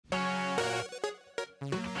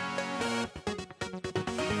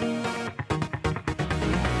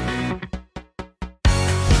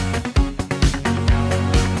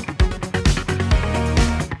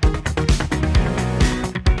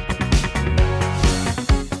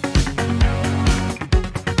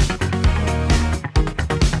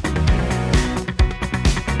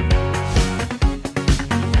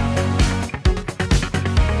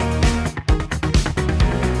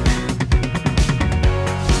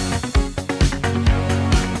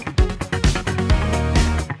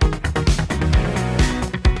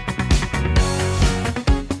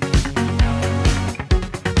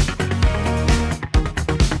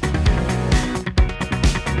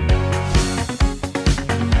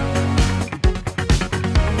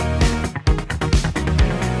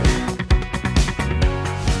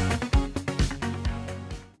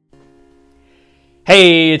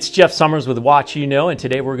Hey, it's Jeff Summers with Watch You Know, and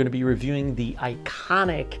today we're going to be reviewing the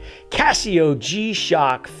iconic Casio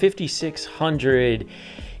G-Shock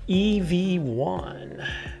 5600e-1v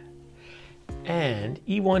and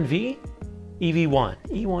E1V, EV1,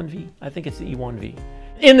 E1V. I think it's the E1V.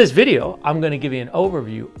 In this video, I'm going to give you an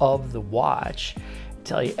overview of the watch,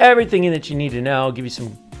 tell you everything that you need to know, give you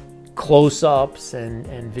some close-ups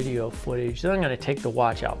and video footage. Then I'm going to take the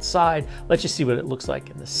watch outside, let you see what it looks like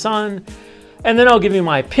in the sun, and then I'll give you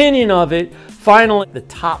my opinion of it. Finally, the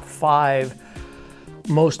top 5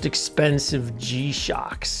 most expensive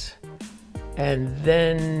G-Shocks. And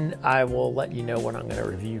then I will let you know what I'm going to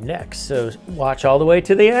review next. So watch all the way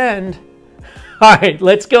to the end. All right,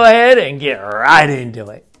 let's go ahead and get right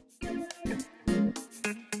into it.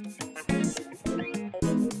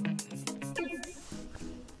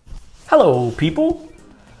 Hello, people.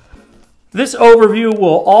 This overview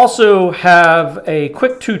will also have a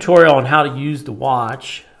quick tutorial on how to use the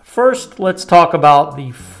watch. First, let's talk about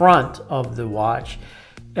the front of the watch,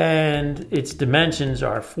 and its dimensions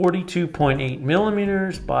are 42.8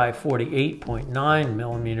 millimeters by 48.9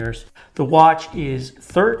 millimeters. The watch is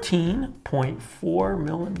 13.4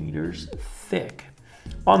 millimeters thick.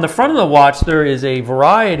 On the front of the watch, there is a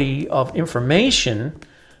variety of information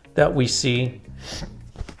that we see,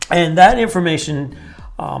 and that information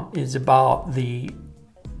is about the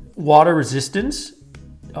water resistance,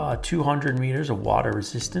 200 meters of water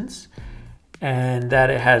resistance, and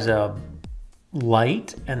that it has a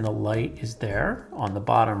light, and the light is there on the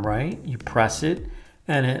bottom right. You press it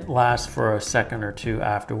and it lasts for a second or two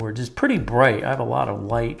afterwards. It's pretty bright. I have a lot of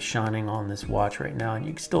light shining on this watch right now, and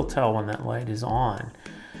you can still tell when that light is on.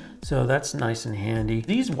 So that's nice and handy.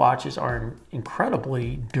 These watches are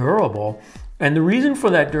incredibly durable. And the reason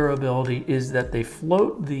for that durability is that they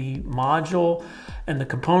float the module and the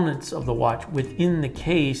components of the watch within the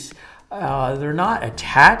case. They're not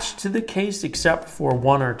attached to the case except for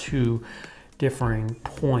 1 or 2 differing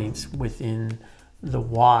points within the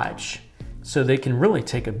watch. So they can really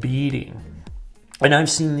take a beating. And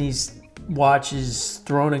I've seen these watches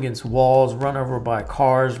thrown against walls, run over by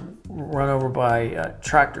cars, run over by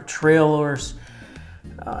tractor trailers,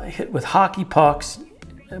 hit with hockey pucks,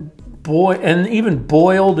 and even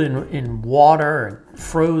boiled in water and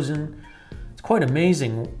frozen. It's quite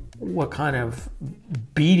amazing what kind of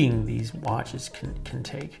beating these watches can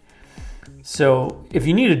take. So if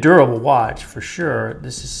you need a durable watch, for sure,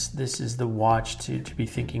 this is the watch to be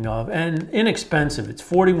thinking of, and inexpensive. It's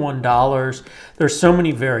 $41. There's so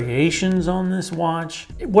many variations on this watch,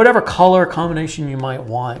 whatever color combination you might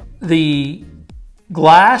want. The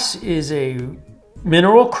glass is a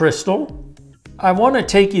mineral crystal. I want to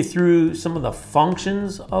take you through some of the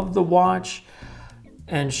functions of the watch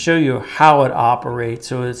and show you how it operates.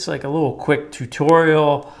 So it's like a little quick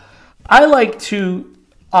tutorial. I like to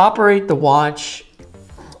operate the watch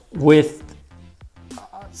with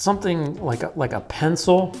something like a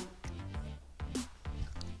pencil.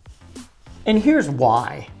 And here's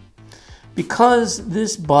why. Because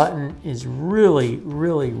this button is really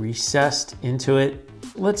recessed into it.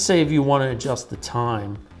 Let's say if you want to adjust the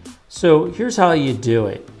time. So here's how you do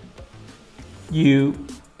it. You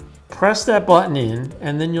press that button in,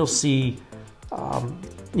 and then you'll see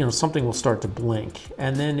something will start to blink.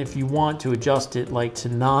 And then if you want to adjust it like to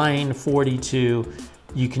 9:42,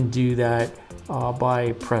 you can do that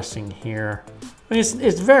by pressing here. I mean,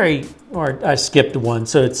 it's very, or I skipped one,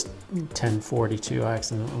 so it's 10:42. I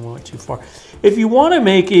accidentally went too far. If you want to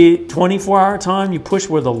make it 24-hour time, you push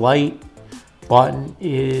where the light button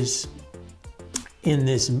is in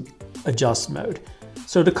this adjust mode.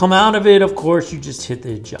 So to come out of it, of course, you just hit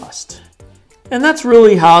the adjust. And that's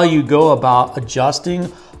really how you go about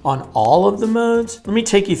adjusting on all of the modes. Let me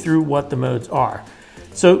take you through what the modes are.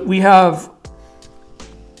 So we have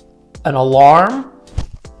an alarm,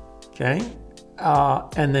 okay?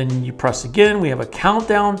 And then you press again. We have a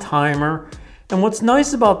countdown timer. And what's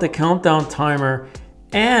nice about the countdown timer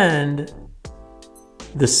and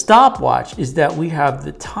the stopwatch is that we have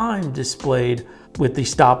the time displayed with the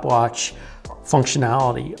stopwatch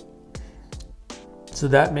functionality. So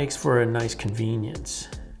that makes for a nice convenience.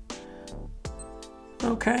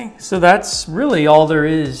 Okay, so that's really all there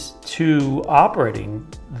is to operating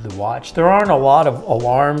the watch. There aren't a lot of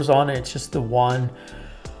alarms on it, it's just the one.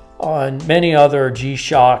 On many other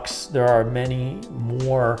G-Shocks, there are many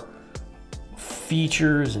more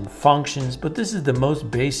features and functions, but this is the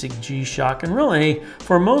most basic G-Shock, and really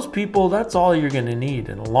for most people that's all you're going to need: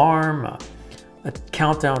 an alarm, a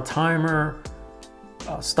countdown timer,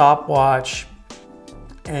 a stopwatch,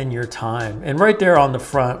 and your time. And right there on the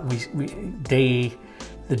front, the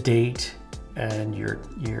date and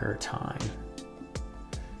your time.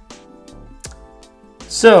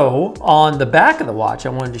 So on the back of the watch, I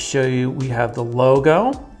wanted to show you, we have the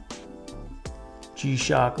logo,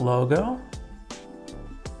 G-SHOCK logo,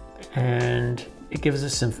 and it gives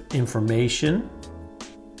us some information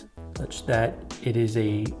such that it is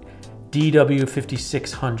a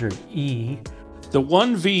DW5600E. The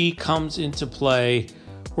 1V comes into play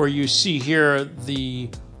where you see here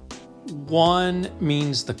the 1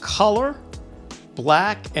 means the color,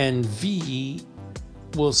 black, and V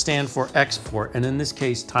will stand for export, and in this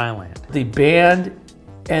case, Thailand. The band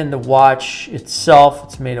and the watch itself,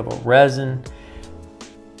 it's made of a resin,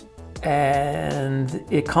 and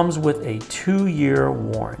it comes with a 2-year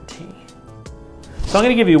warranty. So I'm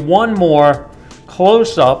gonna give you one more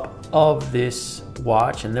close-up of this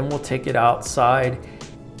watch, and then we'll take it outside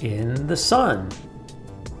in the sun.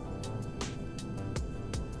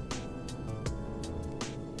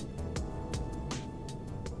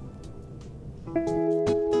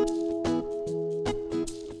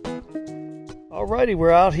 Alrighty,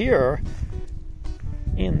 we're out here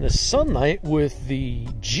in the sunlight with the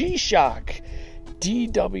G-SHOCK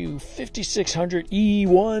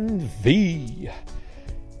DW5600e-1v.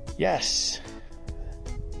 Yes.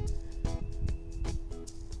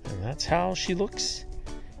 And that's how she looks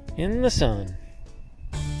in the sun.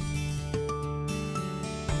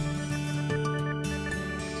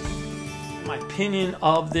 My opinion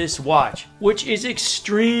of this watch, which is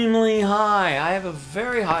extremely high. I have a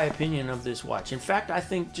very high opinion of this watch. In fact, I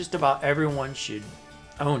think just about everyone should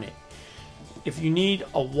own it. If you need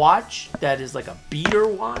a watch that is like a beater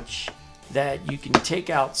watch that you can take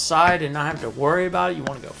outside and not have to worry about it, you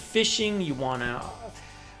want to go fishing, you want to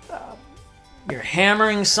you're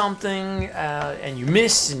hammering something and you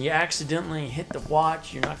miss and you accidentally hit the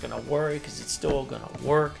watch, you're not going to worry because it's still going to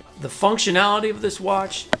work. The functionality of this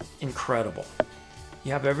watch, incredible.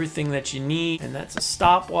 You have everything that you need, and that's a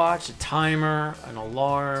stopwatch, a timer, an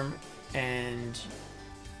alarm, and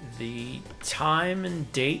the time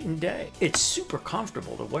and date and day. It's super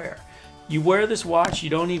comfortable to wear. You wear this watch,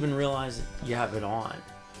 you don't even realize that you have it on.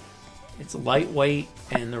 It's lightweight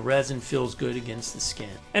and the resin feels good against the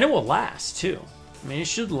skin. And it will last too. I mean, it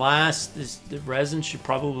should last, the resin should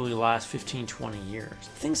probably last 15, 20 years.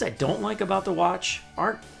 Things I don't like about the watch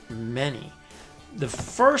aren't many. The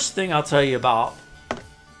first thing I'll tell you about,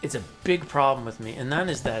 it's a big problem with me, and that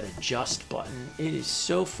is that adjust button. It is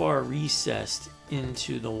so far recessed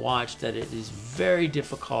into the watch that it is very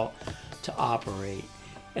difficult to operate.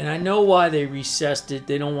 And I know why they recessed it.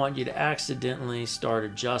 They don't want you to accidentally start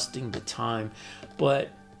adjusting the time, but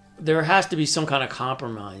there has to be some kind of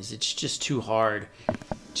compromise. It's just too hard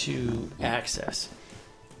to access.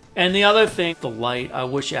 And the other thing, the light, I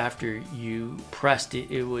wish after you pressed it,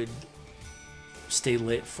 it would stay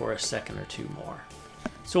lit for a second or two more.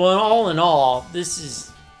 So in all, this is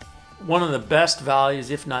one of the best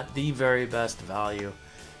values, if not the very best value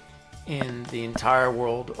in the entire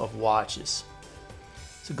world of watches.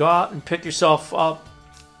 So go out and pick yourself up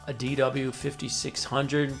a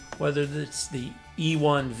DW5600, whether it's the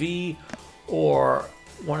E1V or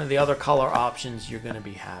one of the other color options, you're going to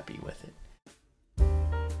be happy with it.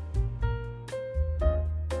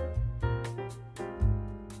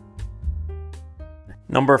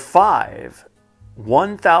 Number 5,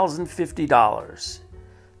 $1,050.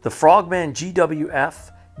 The Frogman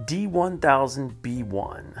GWF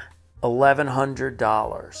D1000B1,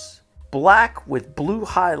 $1,100. Black with blue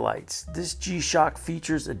highlights, this G-SHOCK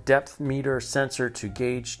features a depth meter sensor to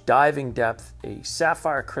gauge diving depth, a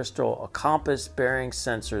sapphire crystal, a compass bearing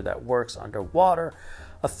sensor that works underwater,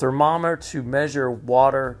 a thermometer to measure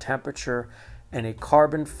water temperature, and a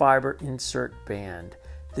carbon fiber insert band.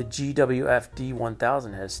 The GWF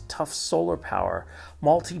D1000 has tough solar power,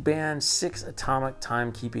 multi-band 6 atomic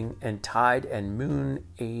timekeeping, and tide and moon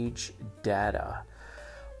age data.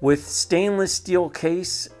 With stainless steel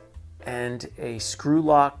case and a screw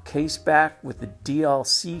lock case back with the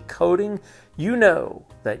DLC coating, you know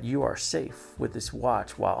that you are safe with this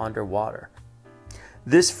watch while underwater.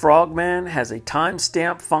 This Frogman has a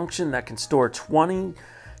timestamp function that can store 20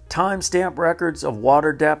 timestamp records of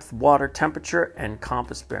water depth, water temperature, and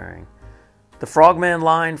compass bearing. The Frogman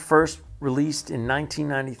line, first released in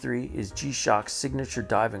 1993, is G-SHOCK's signature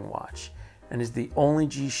diving watch and is the only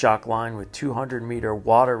G-SHOCK line with 200-meter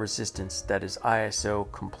water resistance that is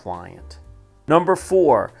ISO compliant. Number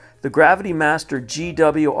 4, the Gravity Master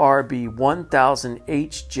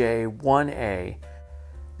GWRB1000HJ1A.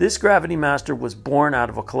 This Gravity Master was born out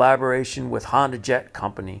of a collaboration with Honda Jet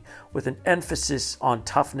Company with an emphasis on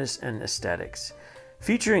toughness and aesthetics.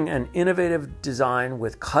 Featuring an innovative design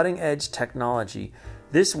with cutting-edge technology,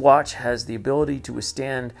 this watch has the ability to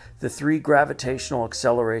withstand the 3 gravitational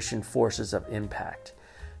acceleration forces of impact.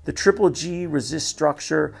 The triple G resist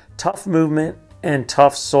structure, tough movement, and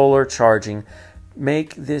tough solar charging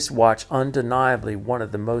make this watch undeniably one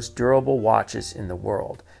of the most durable watches in the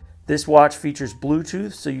world. This watch features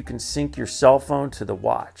Bluetooth, so you can sync your cell phone to the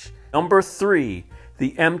watch. Number 3,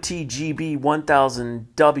 the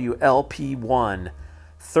MTGB1000WLP1,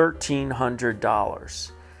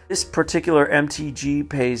 $1,300. This particular MTG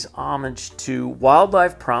pays homage to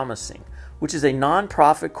Wildlife Promising, which is a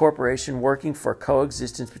non-profit corporation working for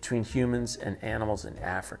coexistence between humans and animals in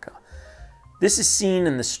Africa. This is seen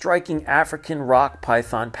in the striking African rock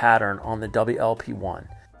python pattern on the WLP1.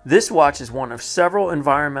 This watch is one of several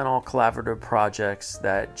environmental collaborative projects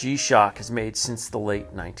that G-SHOCK has made since the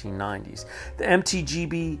late 1990s. The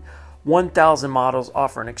MTGB 1000 models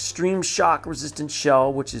offer an extreme shock-resistant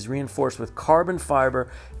shell, which is reinforced with carbon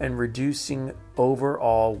fiber and reducing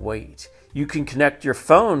overall weight. You can connect your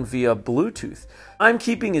phone via Bluetooth.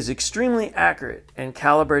 Timekeeping is extremely accurate and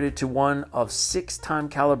calibrated to one of 6 time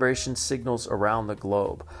calibration signals around the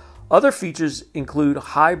globe. Other features include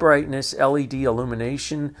high brightness LED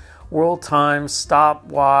illumination, world time,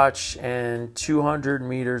 stopwatch, and 200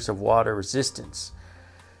 meters of water resistance.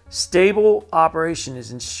 Stable operation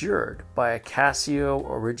is ensured by a Casio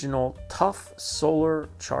original tough solar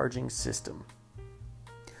charging system.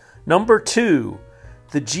 Number 2,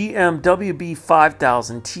 the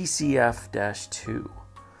GMWB5000 TCF-2,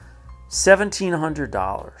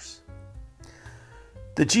 $1,700.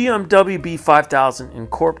 The GMWB5000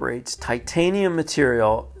 incorporates titanium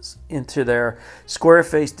materials into their square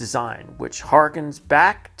face design, which harkens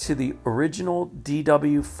back to the original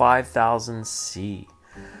DW5000C.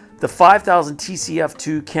 The 5000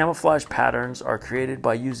 TCF-2 camouflage patterns are created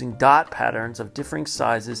by using dot patterns of differing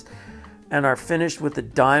sizes and are finished with a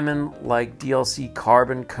diamond-like DLC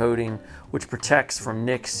carbon coating which protects from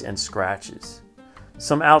nicks and scratches.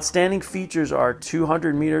 Some outstanding features are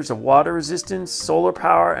 200 meters of water resistance, solar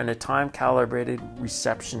power, and a time-calibrated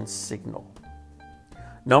reception signal.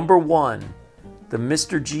 Number 1, the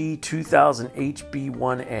Mr. G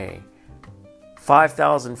 2000HB1A,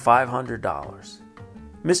 $5,500.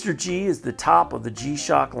 Mr. G is the top of the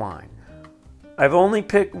G-SHOCK line. I've only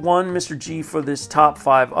picked one Mr. G for this top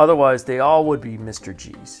 5, otherwise they all would be Mr.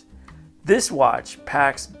 Gs. This watch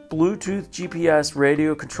packs Bluetooth GPS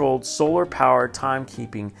radio-controlled solar-powered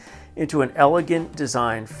timekeeping into an elegant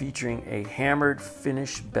design featuring a hammered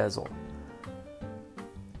finish bezel.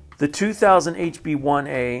 The 2000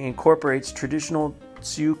 HB1A incorporates traditional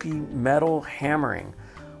Tsuki metal hammering,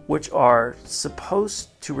 which are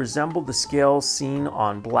supposed to resemble the scales seen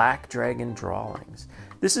on Black Dragon drawings.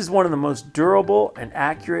 This is one of the most durable and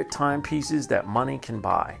accurate timepieces that money can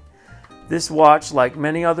buy. This watch, like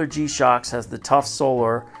many other G-SHOCKs, has the tough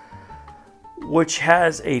solar, which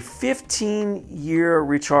has a 15-year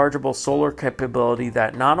rechargeable solar capability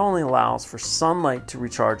that not only allows for sunlight to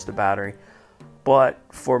recharge the battery, but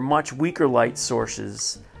for much weaker light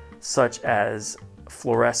sources such as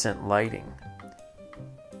fluorescent lighting.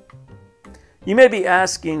 You may be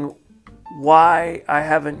asking why I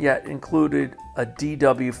haven't yet included a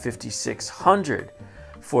DW5600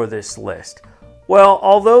 for this list. Well,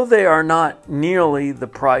 although they are not nearly the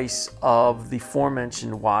price of the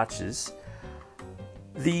aforementioned watches,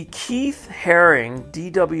 the Keith Haring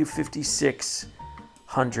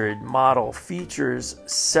DW5600 model features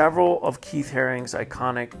several of Keith Haring's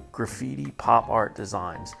iconic graffiti pop art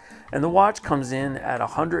designs, and the watch comes in at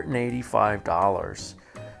 $185.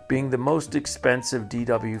 Being the most expensive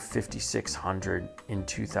DW5600 in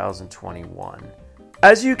 2021.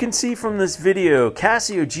 As you can see from this video,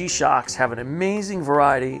 Casio G-SHOCKs have an amazing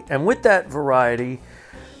variety, and with that variety,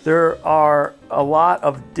 there are a lot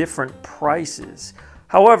of different prices.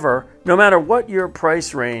 However, no matter what your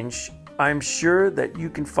price range, I'm sure that you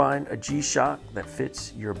can find a G-SHOCK that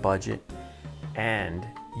fits your budget, and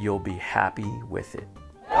you'll be happy with it.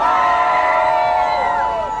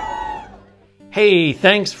 Hey,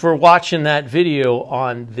 thanks for watching that video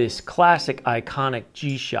on this classic iconic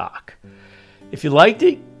G-SHOCK. If you liked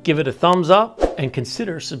it, give it a thumbs up and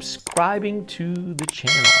consider subscribing to the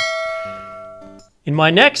channel. In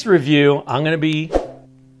my next review, I'm going to be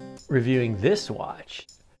reviewing this watch,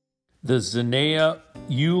 the Zenea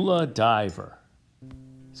Eula Diver.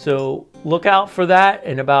 So look out for that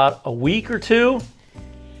in about a week or 2,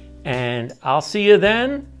 and I'll see you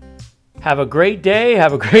then. Have a great day,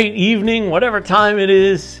 have a great evening, whatever time it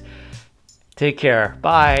is. Take care.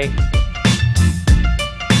 Bye.